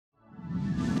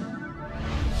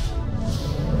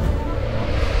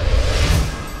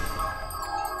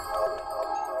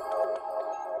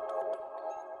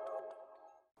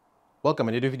Welcome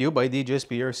to a new video by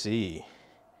Djsprc.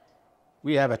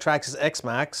 We have a Traxxas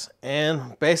Xmaxx,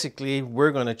 and basically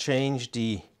we're going to change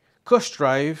the Cush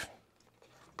drive.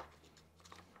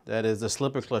 That is the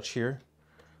slipper clutch here.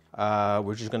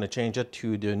 We're just going to change it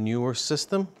to the newer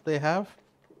system they have.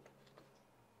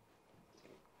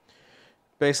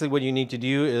 Basically what you need to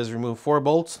do is remove 4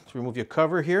 bolts to remove your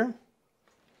cover here.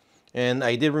 And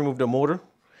I did remove the motor.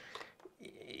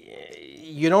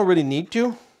 You don't really need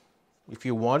to if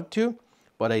you wanted to,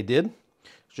 but I did.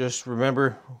 Just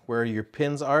remember where your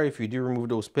pins are. If you do remove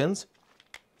those pins,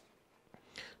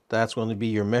 that's going to be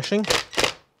your meshing.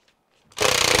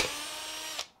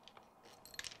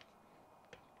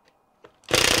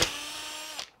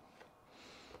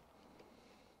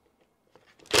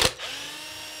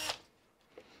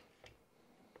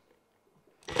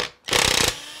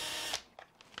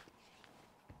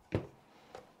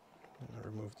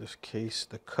 Remove this case,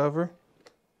 the cover.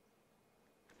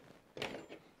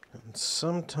 And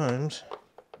sometimes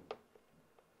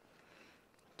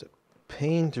it's a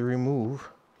pain to remove.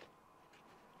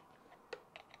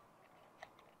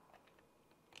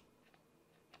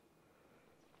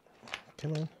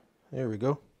 Come on, there we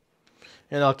go.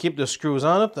 And I'll keep the screws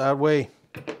on it, that way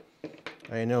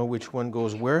I know which one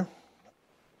goes where.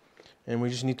 And we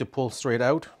just need to pull straight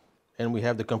out, and we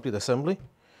have the complete assembly.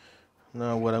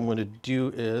 Now what I'm going to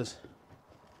do is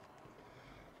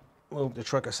move the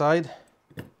truck aside.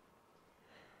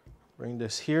 Bring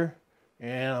this here,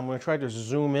 and I'm going to try to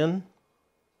zoom in.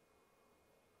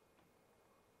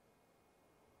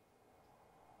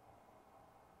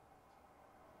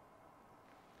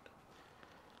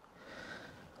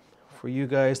 For you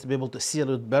guys to be able to see a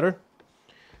little better.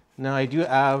 Now I do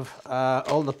have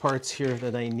all the parts here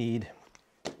that I need.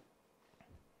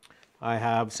 I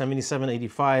have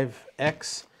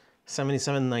 7785X,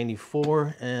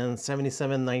 7794, and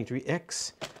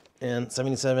 7793X, and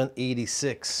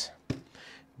 7786.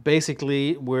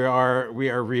 Basically, we are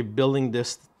rebuilding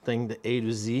this thing, the A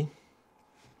to Z.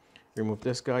 Remove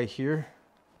this guy here.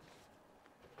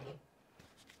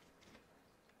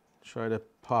 Try to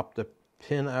pop the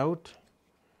pin out.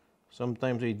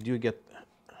 Sometimes they do get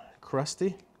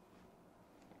crusty,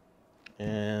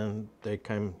 and they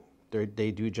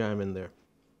do jam in there.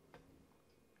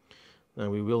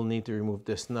 Now we will need to remove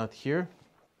this nut here.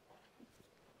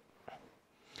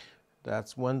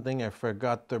 That's one thing I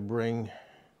forgot to bring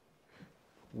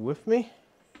with me.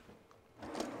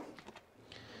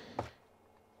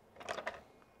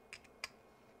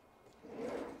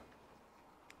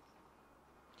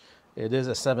 It is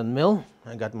a 7mm.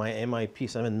 I got my MIP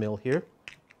 7mm here.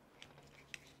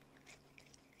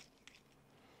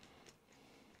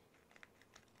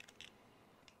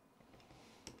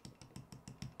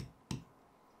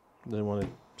 Didn't want to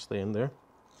stay in there.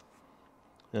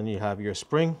 Then you have your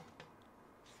spring,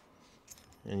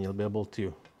 and you'll be able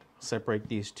to separate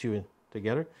these two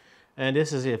together. And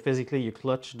this is physically you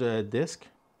clutch the disc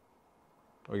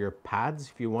or your pads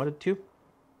if you wanted to.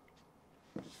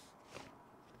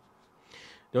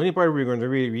 The only part we're going to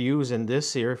really reuse in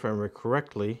this here, if I remember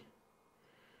correctly,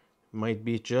 might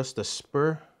be just the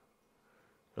spur,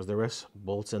 because the rest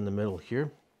bolts in the middle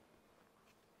here.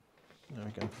 Now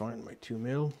I can find my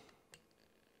 2mm.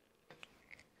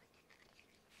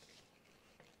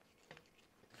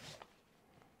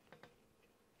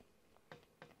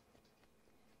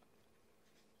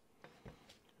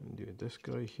 And do this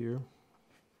guy here.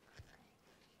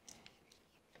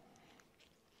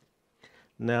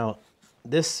 Now,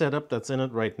 this setup that's in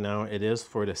it right now, it is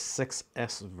for the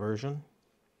 6S version.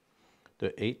 The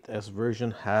 8S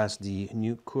version has the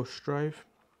new Cush drive.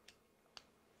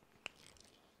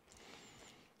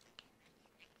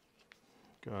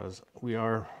 Because we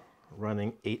are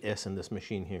running 8S in this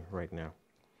machine here right now.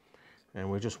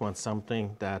 And we just want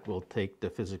something that will take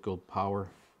the physical power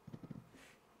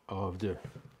of the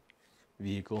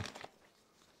vehicle.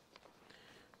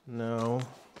 Now,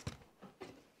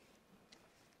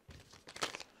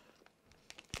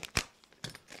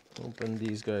 open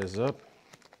these guys up.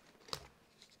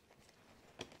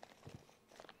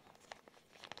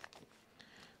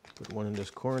 Put one in this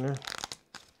corner.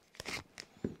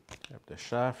 Have the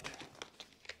shaft.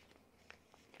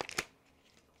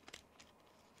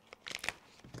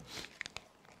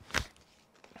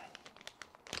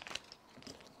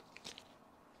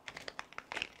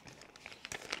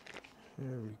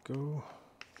 There we go.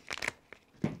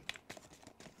 I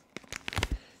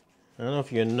don't know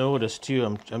if you noticed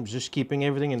too, I'm just keeping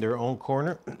everything in their own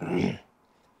corner.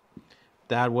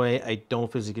 That way I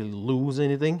don't physically lose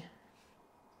anything.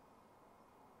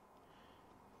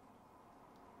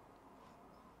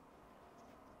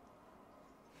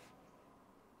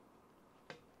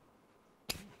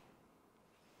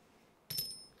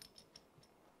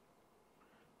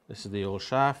 This is the old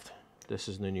shaft. This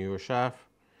is the newer shaft.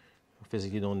 I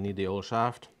physically don't need the old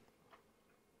shaft.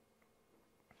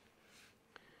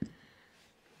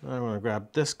 Now I'm going to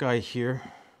grab this guy here,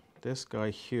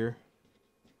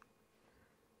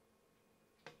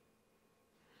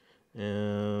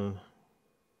 and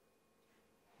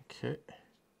okay.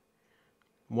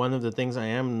 One of the things I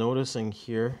am noticing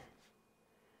here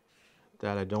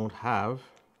that I don't have,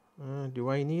 do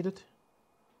I need it?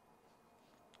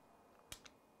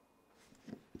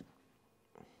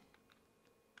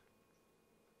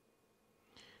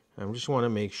 I just want to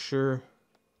make sure.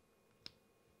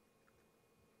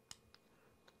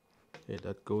 Okay,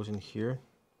 that goes in here.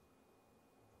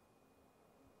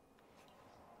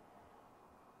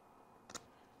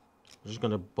 I'm just going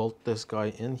to bolt this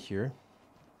guy in here.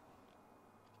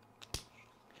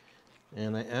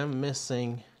 And I am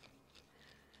missing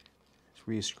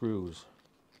 3 screws.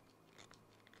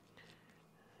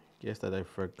 Guess that I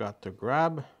forgot to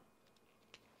grab.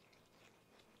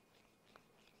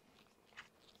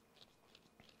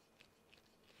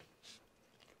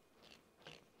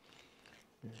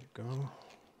 There you go.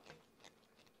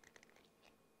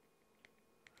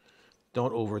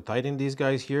 Don't over tighten these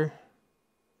guys here,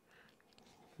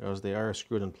 because they are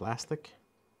screwed in plastic.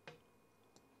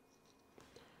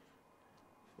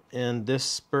 And this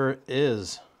spur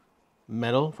is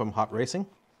metal from hot racing.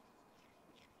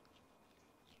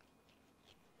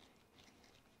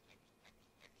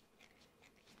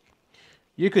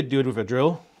 You could do it with a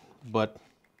drill, but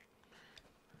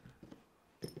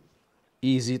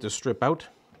easy to strip out.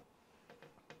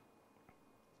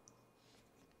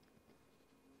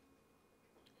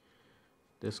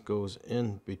 This goes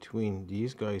in between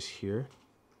these guys here.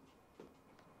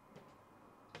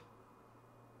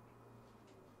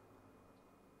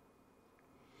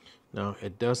 Now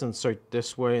it does insert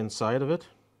this way inside of it,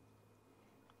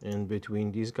 in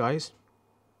between these guys.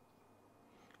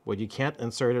 But you can't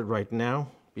insert it right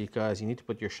now because you need to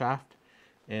put your shaft,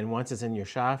 and once it's in your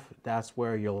shaft, that's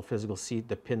where you'll physically see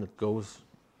the pin that goes,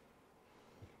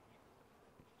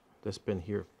 this pin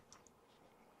here.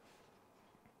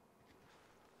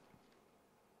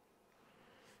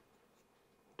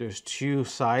 There's 2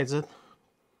 sides of it.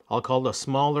 I'll call the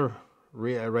smaller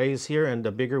raise here and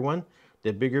the bigger one.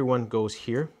 The bigger one goes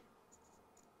here.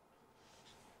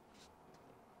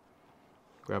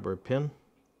 Grab our pin.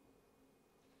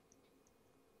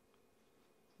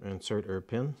 Insert our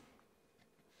pin.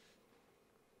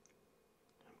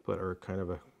 Put our kind of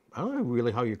a, I don't know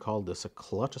really how you call this, a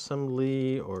clutch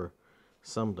assembly or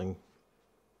something.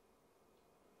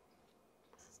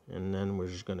 And then we're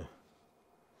just gonna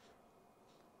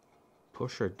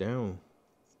push her down.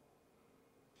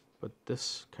 Put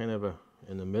this kind of a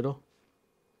in the middle.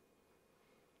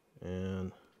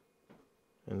 And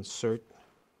insert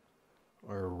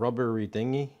our rubbery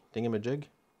thingamajig.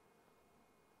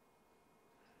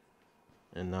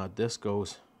 And now this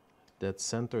goes dead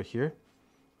center here,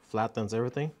 flattens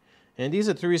everything. And these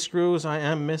are 3 screws I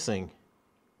am missing.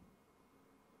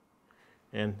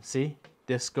 And see,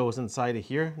 this goes inside of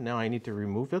here. Now I need to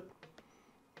remove it,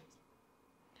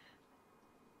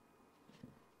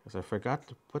 because I forgot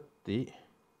to put the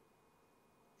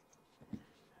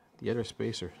other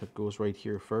spacer that goes right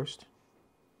here first.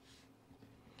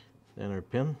 Then our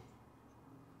pin.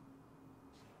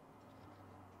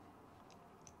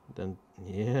 Then,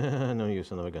 yeah, no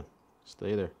use, another gun.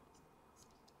 Stay there.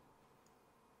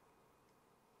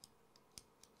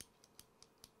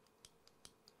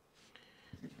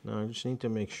 Now I just need to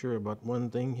make sure about one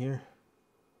thing here.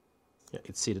 Yeah,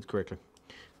 it's seated correctly.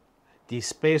 The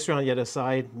spacer on the other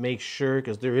side, make sure,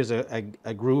 because there is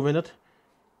a groove in it,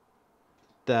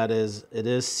 that it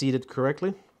is seated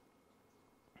correctly.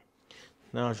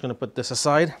 Now I'm just going to put this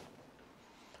aside.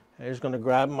 I'm just going to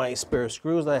grab my spare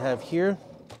screws that I have here.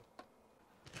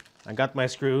 I got my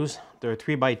screws. They're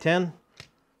 3x10,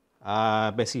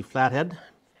 basically flathead.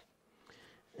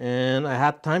 And I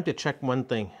had time to check one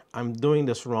thing. I'm doing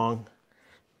this wrong.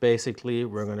 Basically,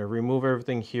 we're going to remove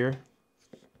everything here.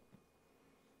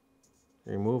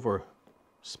 Remove our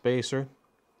spacer.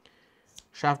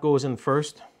 Shaft goes in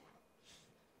first.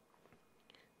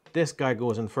 This guy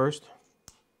goes in first.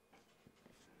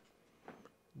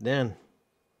 Then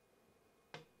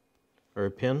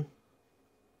our pin.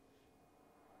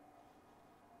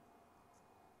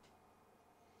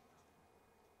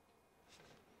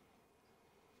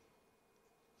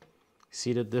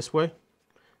 Seated this way.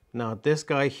 Now this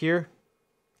guy here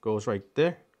goes right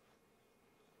there.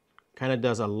 Kind of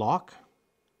does a lock.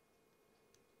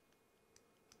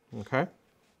 Okay.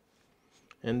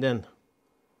 And then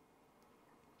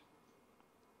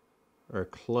our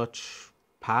clutch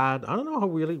pad. I don't know how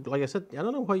really, like I said, I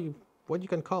don't know what you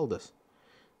can call this.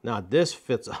 Now this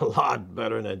fits a lot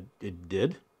better than it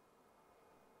did.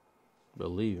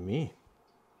 Believe me.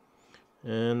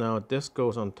 And now this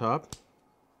goes on top.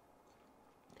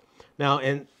 Now,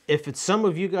 and if it's some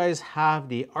of you guys have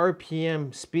the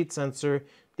RPM speed sensor,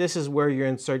 this is where you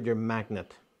insert your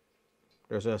magnet.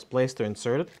 There's a place to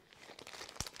insert it.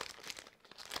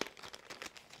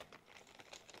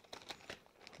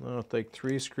 I'll take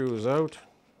 3 screws out.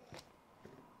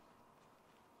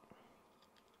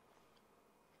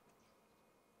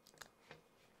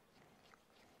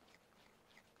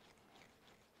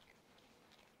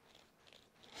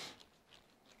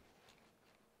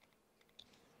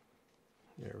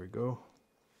 There we go.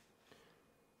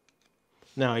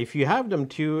 Now, if you have them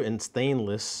too in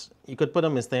stainless, you could put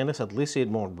them in stainless, at least it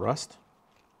won't rust.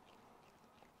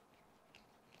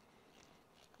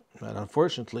 But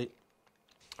unfortunately,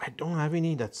 I don't have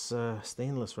any that's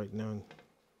stainless right now.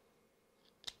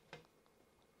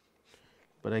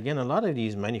 But again, a lot of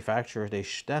these manufacturers,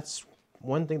 that's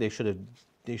one thing they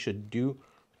should do,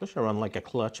 especially around like a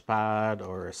clutch pad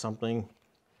or something.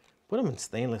 Put them in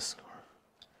stainless.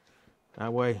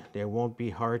 That way they won't be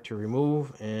hard to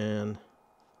remove and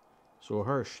so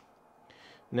harsh.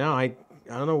 Now I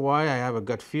don't know why I have a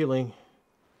gut feeling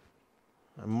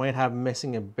I might have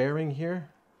missing a bearing here.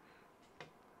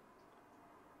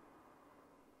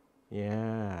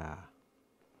 Yeah,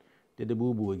 did the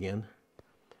boo-boo again.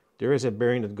 There is a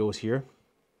bearing that goes here.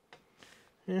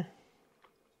 Yeah,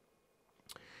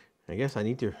 I guess I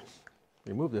need to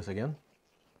remove this again.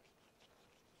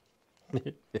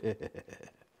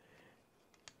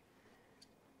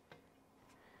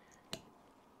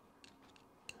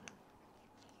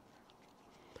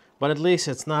 But at least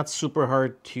it's not super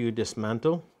hard to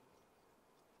dismantle.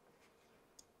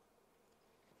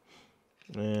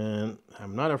 And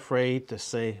I'm not afraid to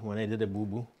say when I did a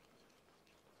boo-boo.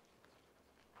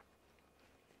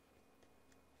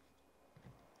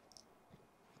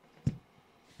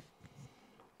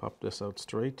 Pop this out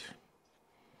straight.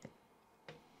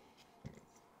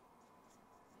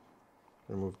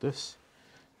 Remove this.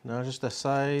 Now just the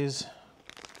size.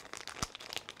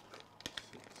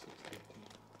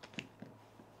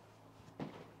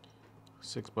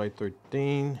 Six by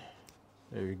 13.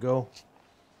 There you go.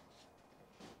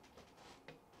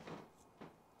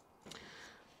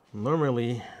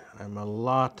 Normally, I'm a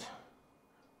lot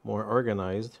more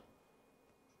organized,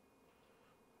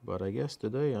 but I guess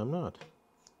today I'm not.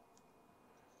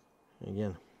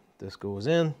 Again, this goes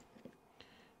in.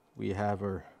 We have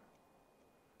our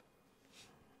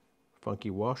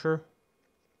funky washer.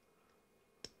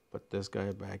 Put this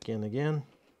guy back in again.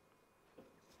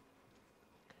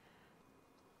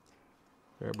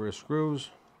 Rubber screws.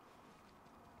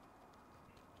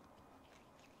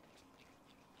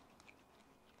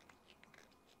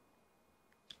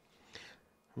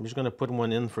 I'm just going to put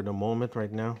one in for the moment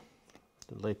right now,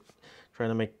 like trying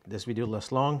to make this video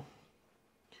less long.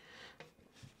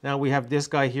 Now we have this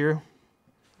guy here.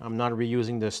 I'm not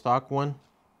reusing the stock one.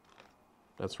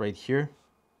 That's right here.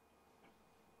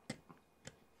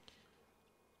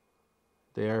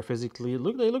 They are physically,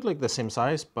 they look like the same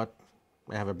size, but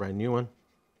I have a brand new one.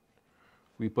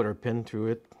 We put our pin through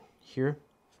it here.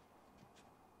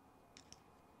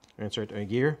 Insert a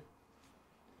gear.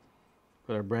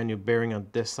 Put our brand new bearing on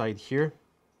this side here.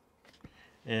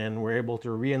 And we're able to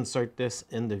reinsert this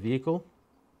in the vehicle.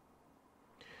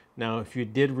 Now, if you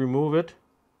did remove it,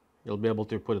 you'll be able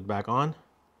to put it back on.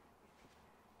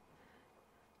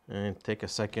 And take a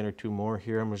second or two more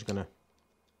here. I'm just gonna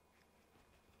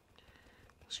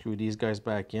screw these guys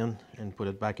back in and put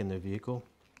it back in the vehicle.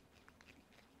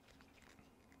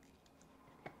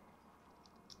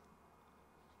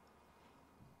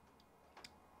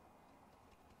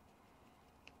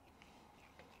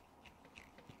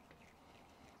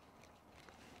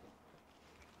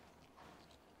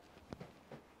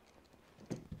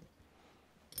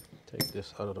 Take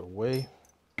this out of the way.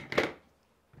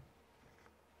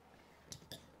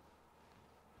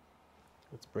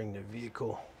 Let's bring the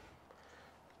vehicle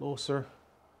closer.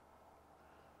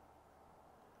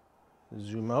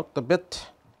 Zoom out a bit.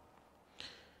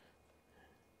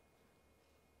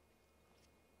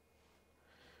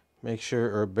 Make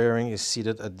sure our bearing is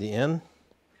seated at the end.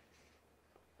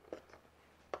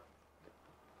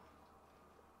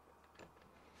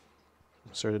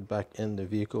 Insert it back in the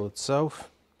vehicle itself.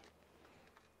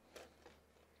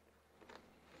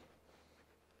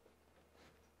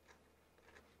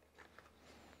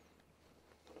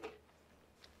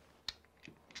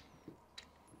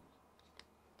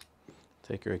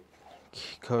 Take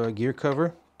your gear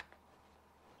cover.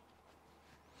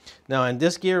 Now in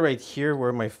this gear right here,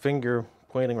 where my finger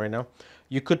pointing right now,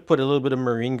 you could put a little bit of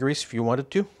marine grease if you wanted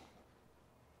to.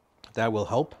 That will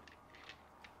help.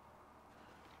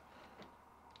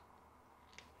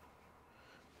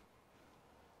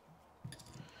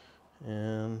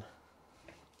 And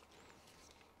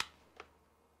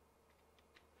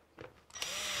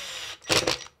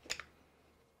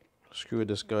screw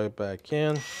this guy back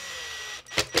in.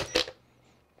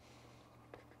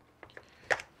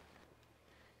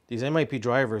 These MIP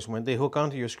drivers, when they hook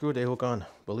onto your screw, they hook on,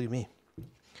 believe me.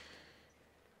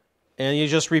 And you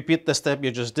just repeat the step you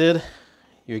just did.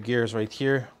 Your gear is right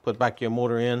here. Put back your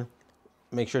motor in.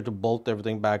 Make sure to bolt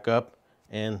everything back up,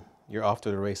 and you're off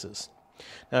to the races.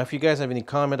 Now, if you guys have any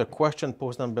comment or question,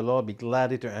 post down below. I'll be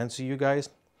glad to answer you guys.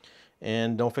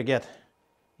 And don't forget,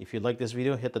 if you like this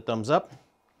video, hit the thumbs up.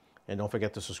 And don't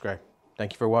forget to subscribe.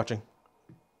 Thank you for watching.